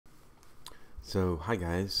So, hi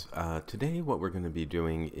guys. Today what we're going to be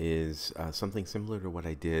doing is something similar to what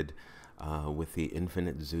I did with the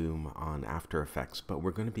infinite zoom on After Effects, but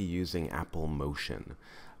we're going to be using Apple Motion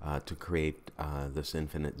to create this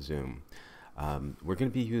infinite zoom. We're going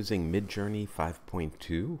to be using Midjourney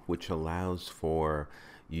 5.2, which allows for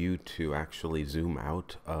you to actually zoom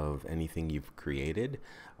out of anything you've created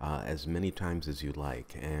as many times as you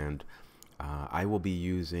like. And I will be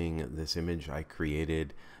using this image I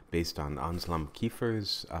created based on Anslam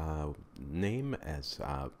Kiefer's name as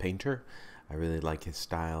painter. I really like his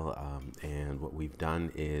style, and what we've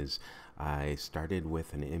done is I started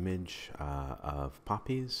with an image of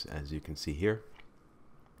poppies, as you can see here,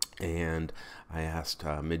 and I asked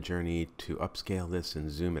Midjourney to upscale this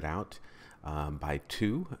and zoom it out by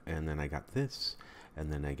 2, and then I got this,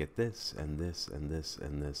 and then I get this, and this, and this,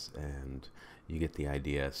 and this, and you get the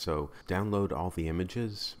idea. So download all the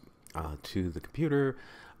images to the computer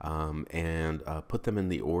and put them in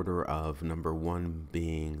the order of number 1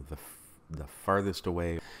 being the farthest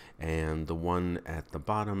away, and the one at the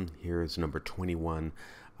bottom here is number 21.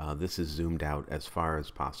 This is zoomed out as far as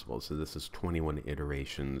possible, so this is 21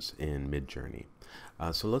 iterations in Midjourney.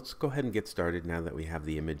 So let's go ahead and get started now that we have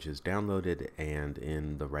the images downloaded and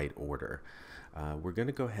in the right order. We're going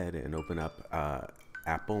to go ahead and open up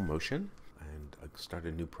Apple Motion and start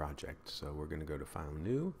a new project. So we're going to go to File,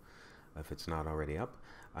 New, if it's not already up.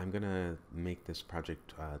 I'm going to make this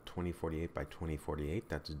project 2048 by 2048.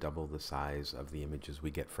 That's double the size of the images we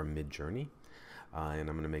get from Midjourney. And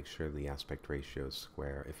I'm going to make sure the aspect ratio is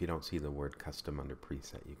square. If you don't see the word custom under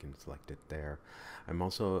preset, you can select it there. I'm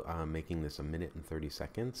also making this 1 minute and 30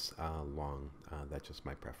 seconds long. That's just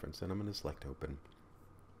my preference. And I'm going to select open.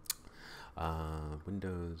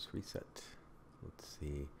 Windows reset. Let's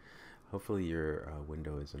see. Hopefully your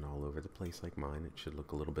window isn't all over the place like mine. It should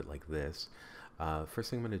look a little bit like this. First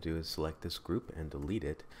thing I'm going to do is select this group and delete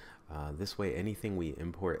it. This way anything we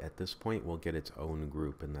import at this point will get its own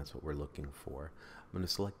group, and that's what we're looking for. I'm going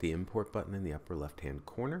to select the import button in the upper left hand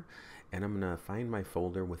corner, and I'm going to find my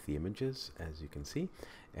folder with the images, as you can see,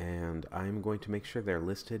 and I'm going to make sure they're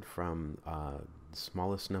listed from the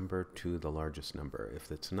smallest number to the largest number.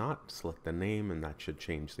 If it's not, select the name, and that should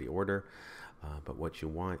change the order. But what you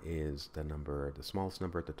want is the number, the smallest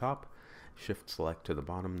number at the top, shift select to the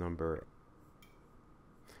bottom number.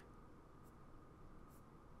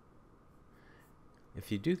 If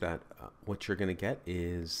you do that, what you're going to get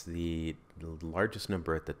is the largest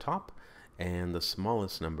number at the top and the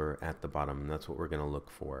smallest number at the bottom, and that's what we're going to look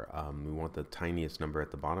for. We want the tiniest number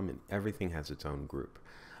at the bottom, and everything has its own group.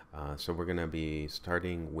 So we're going to be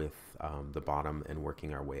starting with the bottom and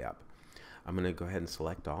working our way up. I'm going to go ahead and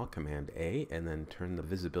select all, Command A, and then turn the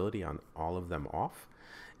visibility on all of them off.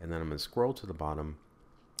 And then I'm going to scroll to the bottom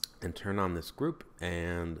and turn on this group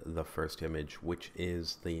and the first image, which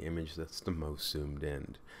is the image that's the most zoomed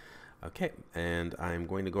in. Okay, and I'm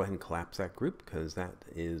going to go ahead and collapse that group because that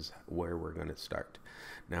is where we're going to start.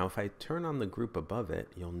 Now if I turn on the group above it,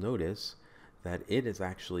 you'll notice that it is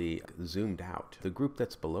actually zoomed out. The group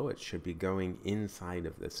that's below it should be going inside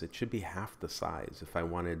of this. It should be half the size. If I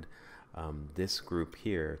wanted this group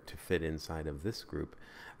here to fit inside of this group,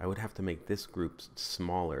 I would have to make this group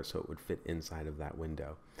smaller so it would fit inside of that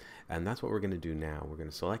window. And that's what we're going to do now. We're going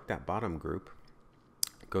to select that bottom group,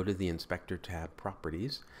 go to the Inspector tab,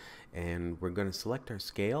 Properties, and we're going to select our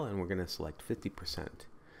scale, and we're going to select 50%.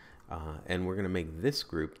 And we're going to make this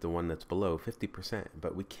group, the one that's below, 50%,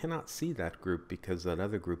 but we cannot see that group because that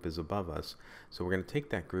other group is above us. So we're going to take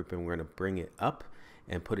that group and we're going to bring it up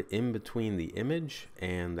and put it in between the image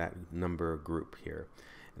and that number group here.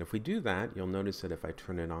 And if we do that, you'll notice that if I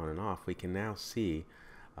turn it on and off, we can now see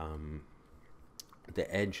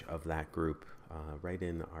the edge of that group right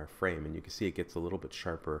in our frame, and you can see it gets a little bit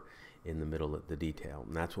sharper in the middle of the detail,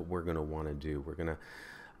 and that's what we're going to want to do. We're going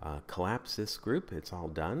to collapse this group. It's all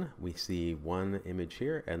done. We see one image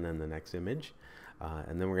here and then the next image,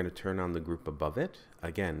 and then we're going to turn on the group above it.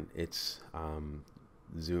 Again, it's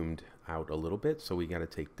zoomed out a little bit, so we got to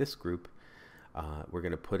take this group, we're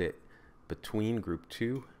going to put it between group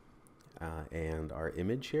 2 and our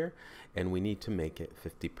image here, and we need to make it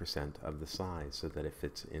 50% of the size so that it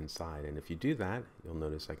fits inside. And if you do that, you'll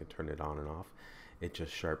notice I can turn it on and off. It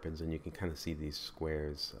just sharpens, and you can kind of see these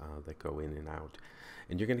squares that go in and out.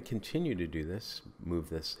 And you're going to continue to do this. Move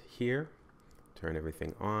this here, turn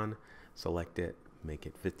everything on, select it, make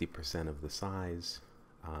it 50% of the size,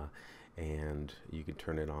 and you can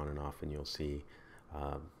turn it on and off, and you'll see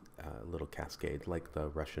a little cascade like the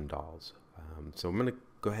Russian dolls. So I'm going to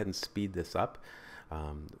go ahead and speed this up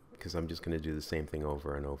because I'm just going to do the same thing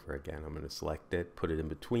over and over again. I'm going to select it, put it in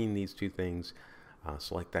between these two things,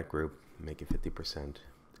 select that group, make it 50%,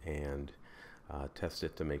 and test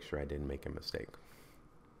it to make sure I didn't make a mistake.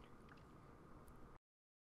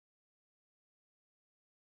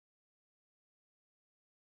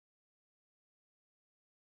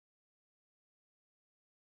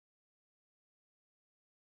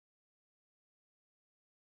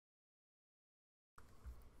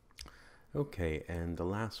 Okay, and the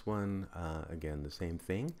last one, again, the same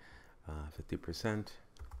thing, 50%.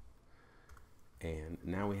 And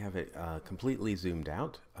now we have it completely zoomed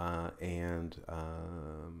out, and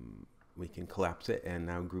we can collapse it. And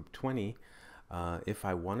now group 20, if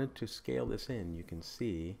I wanted to scale this in, you can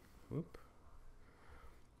see, whoop,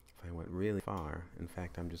 if I went really far, in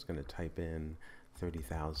fact, I'm just going to type in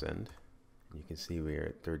 30,000. You can see we're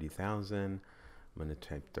at 30,000. I'm going to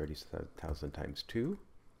type 30,000 times 2.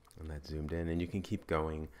 And that's zoomed in, and you can keep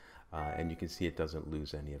going, and you can see it doesn't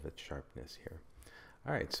lose any of its sharpness here.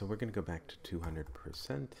 All right, so we're going to go back to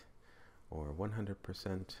 200% or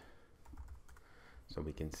 100%, so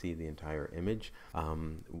we can see the entire image.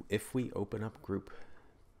 If we open up group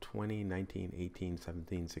 20, 19, 18,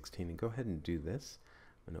 17, 16, and go ahead and do this,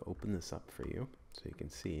 I'm going to open this up for you so you can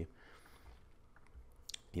see.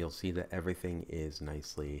 You'll see that everything is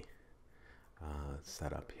nicely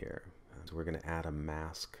set up here. So we're going to add a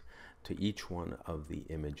mask to each one of the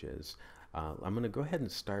images. I'm going to go ahead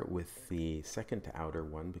and start with the second to outer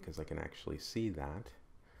one because I can actually see that,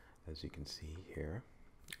 as you can see here.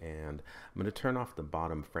 And I'm going to turn off the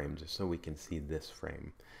bottom frame just so we can see this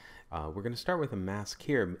frame. We're going to start with a mask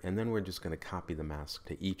here, and then we're just going to copy the mask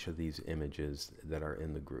to each of these images that are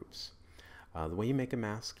in the groups. The way you make a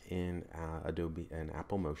mask in Adobe and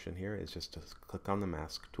Apple Motion here is just to click on the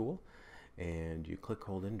mask tool, and you click,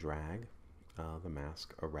 hold, and drag the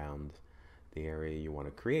mask around the area you want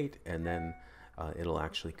to create, and then it'll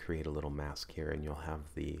actually create a little mask here, and you'll have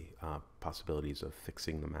the possibilities of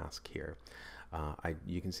fixing the mask here.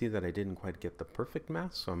 You can see that I didn't quite get the perfect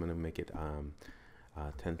mask, so I'm going to make it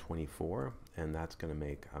 1024, and that's going to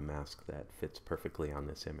make a mask that fits perfectly on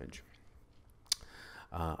this image.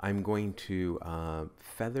 I'm going to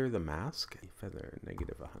feather the mask. Feather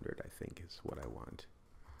 -100, I think, is what I want.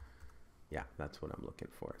 Yeah, that's what I'm looking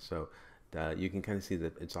for. So you can kind of see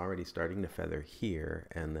that it's already starting to feather here,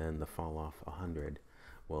 and then the fall off 100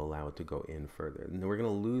 will allow it to go in further. And we're going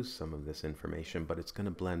to lose some of this information, but it's going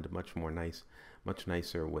to blend much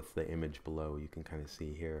nicer with the image below. You can kind of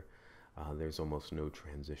see here there's almost no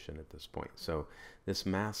transition at this point. So this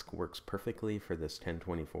mask works perfectly for this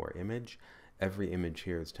 1024 image. Every image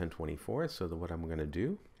here is 1024, so what I'm going to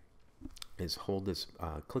do is hold this,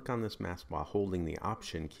 click on this mask while holding the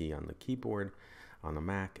Option key on the keyboard on the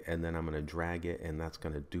Mac, and then I'm going to drag it, and that's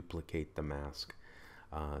going to duplicate the mask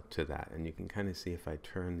to that. And you can kind of see if I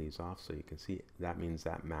turn these off, so you can see that means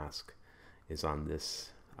that mask is on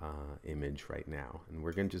this image right now. And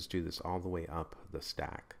we're going to just do this all the way up the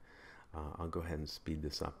stack. I'll go ahead and speed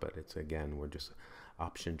this up, but it's, again, we're just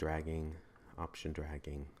option dragging, option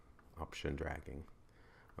dragging, option dragging.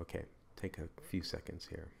 Okay, take a few seconds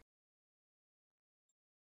here.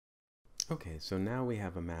 Okay, so now we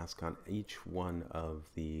have a mask on each one of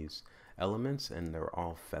these elements, and they're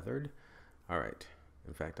all feathered. All right,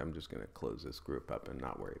 in fact, I'm just going to close this group up and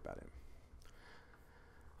not worry about it.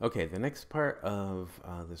 Okay, the next part of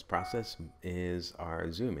this process is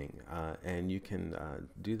our zooming, and you can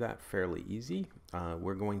do that fairly easy.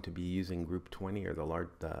 We're going to be using group 20, or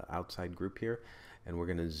the outside group here, and we're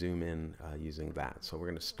going to zoom in using that. So we're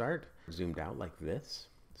going to start zoomed out like this.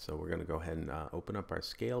 So we're going to go ahead and open up our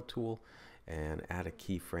scale tool and add a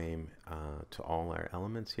keyframe to all our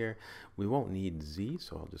elements here. We won't need Z,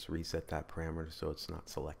 so I'll just reset that parameter so it's not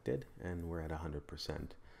selected, and we're at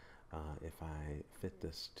 100%. If I fit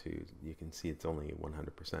this to, you can see it's only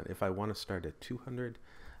 100%. If I want to start at 200,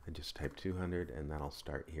 I just type 200, and that'll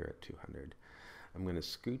start here at 200. I'm going to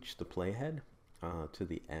scooch the playhead to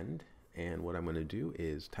the end, and what I'm going to do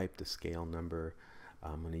is type the scale number.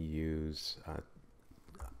 I'm going to use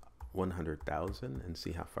 100,000 and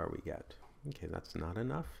see how far we get. Okay, that's not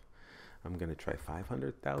enough. I'm going to try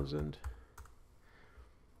 500,000,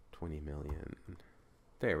 20 million.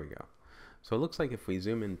 There we go. So it looks like if we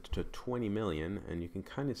zoom into 20 million, and you can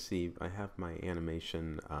kind of see, I have my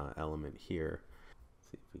animation element here.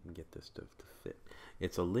 Let's see if we can get this to fit.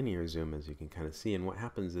 It's a linear zoom, as you can kind of see, and what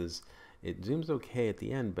happens is it zooms okay at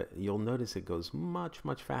the end, but you'll notice it goes much,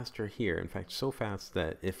 much faster here. In fact, so fast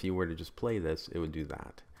that if you were to just play this, it would do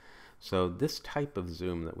that. So this type of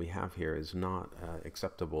zoom that we have here is not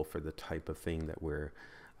acceptable for the type of thing that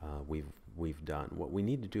we've done. What we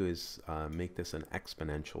need to do is make this an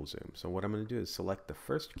exponential zoom. So what I'm going to do is select the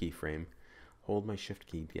first keyframe, hold my shift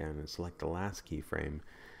key down, and select the last keyframe,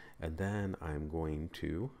 And then I'm going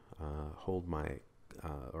to hold my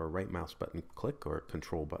or right mouse button click or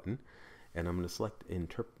control button, and I'm going to select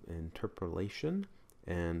interpolation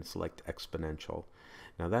and select exponential.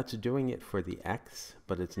 Now that's doing it for the X,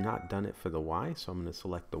 but it's not done it for the Y, so I'm going to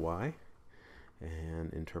select the Y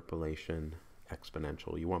and interpolation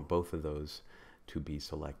exponential. You want both of those to be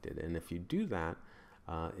selected, and if you do that,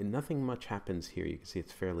 nothing much happens here. You can see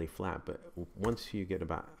it's fairly flat, but once you get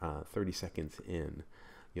about 30 seconds in,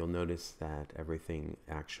 you'll notice that everything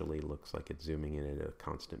actually looks like it's zooming in at a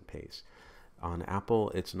constant pace. On Apple,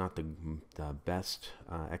 it's not the best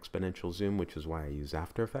exponential zoom, which is why I use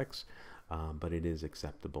AfterEffects, but it is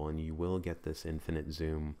acceptable, and you will get this infinite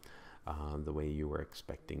zoom the way you were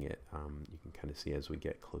expecting it. You can kind of see as we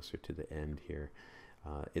get closer to the end here,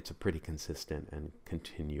 it's a pretty consistent and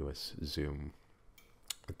continuous zoom.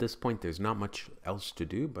 At this point, there's not much else to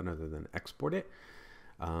do but other than export it.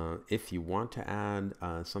 If you want to add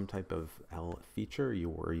some type of feature,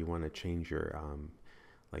 or you want to change your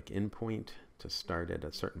like endpoint to start at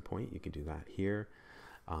a certain point, you can do that here.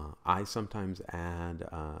 I sometimes add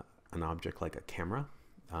an object like a camera,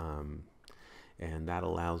 and that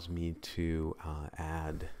allows me to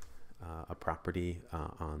add a property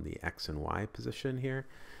on the X and Y position here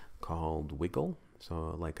called wiggle.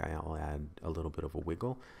 So like I'll add a little bit of a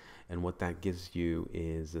wiggle, and what that gives you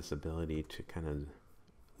is this ability to kind of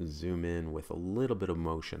zoom in with a little bit of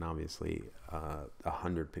motion. Obviously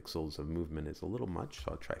 100 pixels of movement is a little much,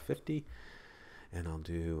 so I'll try 50, and I'll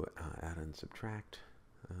do add and subtract.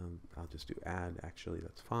 I'll just do add, actually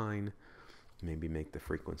that's fine. Maybe make the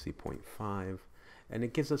frequency 0.5, and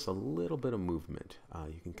it gives us a little bit of movement.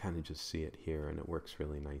 You can kind of just see it here, and it works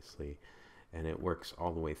really nicely, and it works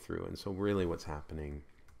all the way through. And so really what's happening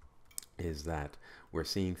is that we're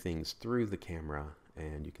seeing things through the camera,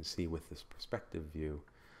 and you can see with this perspective view,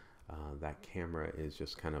 that camera is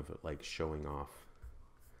just kind of like showing off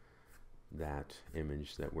that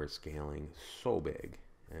image that we're scaling so big.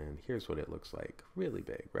 And here's what it looks like, really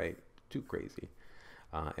big, right? Too crazy.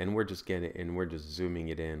 And we're just zooming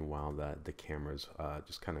it in while the camera's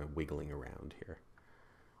just kind of wiggling around here.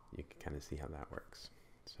 You can kind of see how that works.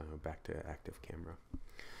 So back to active camera.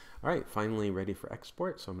 All right, finally ready for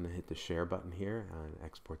export. So I'm going to hit the share button here and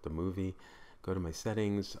export the movie. Go to my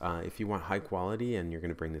settings. If you want high quality and you're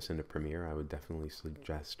going to bring this into Premiere, I would definitely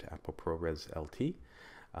suggest Apple ProRes LT.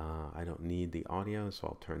 I don't need the audio, so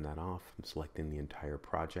I'll turn that off. I'm selecting the entire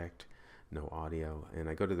project, no audio, and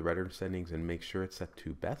I go to the render settings and make sure it's set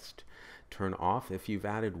to best. Turn off, if you've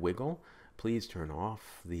added wiggle, please turn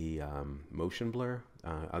off the motion blur.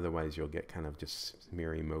 Otherwise you'll get kind of just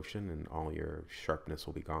smeary motion and all your sharpness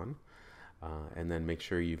will be gone. And then make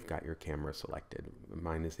sure you've got your camera selected.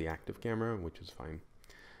 Mine is the active camera, which is fine.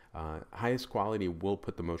 Highest quality will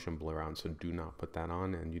put the motion blur on, so do not put that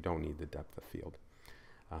on, and you don't need the depth of field.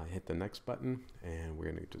 Hit the next button, and we're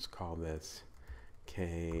going to just call this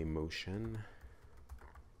K Motion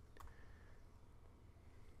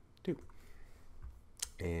 2.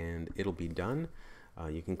 And it'll be done.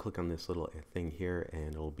 You can click on this little thing here,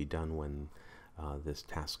 and it'll be done when this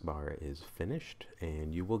taskbar is finished,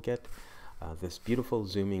 and you will get this beautiful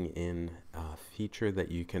zooming in feature that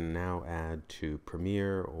you can now add to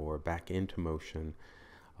Premiere or back into Motion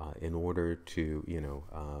in order to,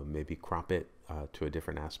 maybe crop it to a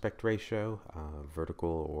different aspect ratio,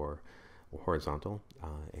 vertical or horizontal.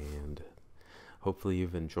 And hopefully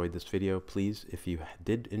you've enjoyed this video. Please, if you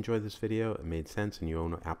did enjoy this video, it made sense, and you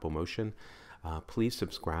own Apple Motion, please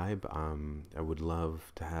subscribe. I would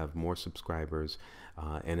love to have more subscribers,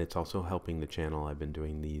 and it's also helping the channel. I've been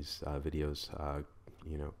doing these videos,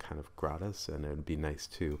 kind of gratis, and it'd be nice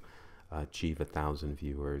to achieve 1,000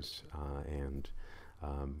 viewers and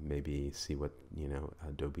maybe see what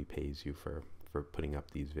Adobe pays you for putting up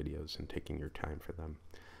these videos and taking your time for them.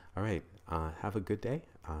 All right, have a good day.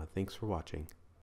 Thanks for watching.